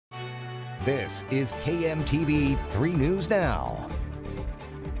This is KMTV 3 News Now.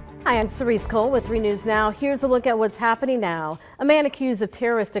 Hi, I'm Cerise Cole with 3 News Now. Here's a look at what's happening now. A man accused of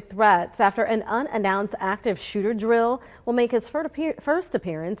terroristic threats after an unannounced active shooter drill will make his first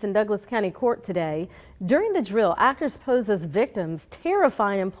appearance in Douglas County Court today. During the drill, actors pose as victims,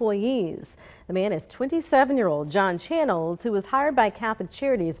 terrifying employees. The man is 27-year-old John Channels, who was hired by Catholic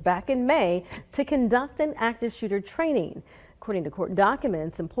Charities back in May to conduct an active shooter training. According to court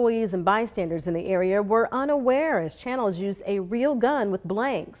documents, employees and bystanders in the area were unaware as Channels used a real gun with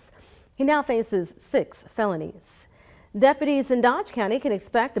blanks. He now faces 6 felonies. Deputies in Dodge County can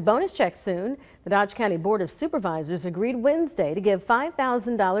expect a bonus check soon. The Dodge County Board of Supervisors agreed Wednesday to give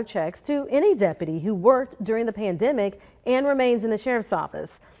 $5,000 checks to any deputy who worked during the pandemic and remains in the sheriff's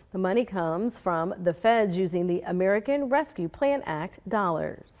office. The money comes from the feds using the American Rescue Plan Act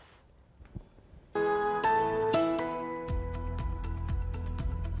dollars.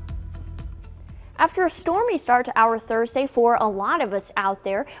 After a stormy start to our Thursday for a lot of us out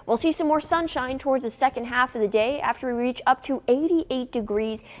there, we'll see some more sunshine towards the second half of the day after we reach up to 88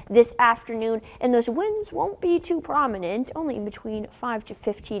 degrees this afternoon, and those winds won't be too prominent, only in between 5 to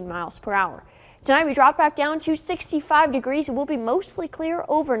 15 miles per hour. Tonight we drop back down to 65 degrees and will be mostly clear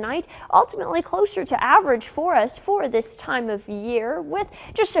overnight, ultimately closer to average for us for this time of year, with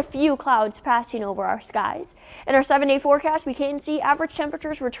just a few clouds passing over our skies. In our 7-day forecast, we can see average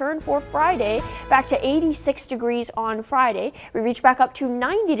temperatures return for Friday back to 86 degrees on Friday. We reach back up to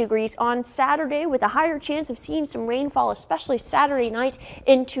 90 degrees on Saturday with a higher chance of seeing some rainfall, especially Saturday night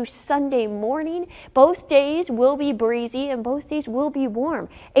into Sunday morning. Both days will be breezy and both days will be warm.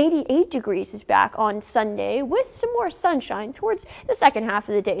 88 degrees is back on Sunday with some more sunshine towards the second half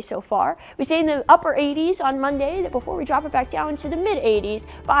of the day so far. We stay in the upper 80s on Monday before we drop it back down to the mid 80s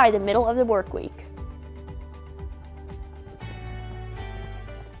by the middle of the work week.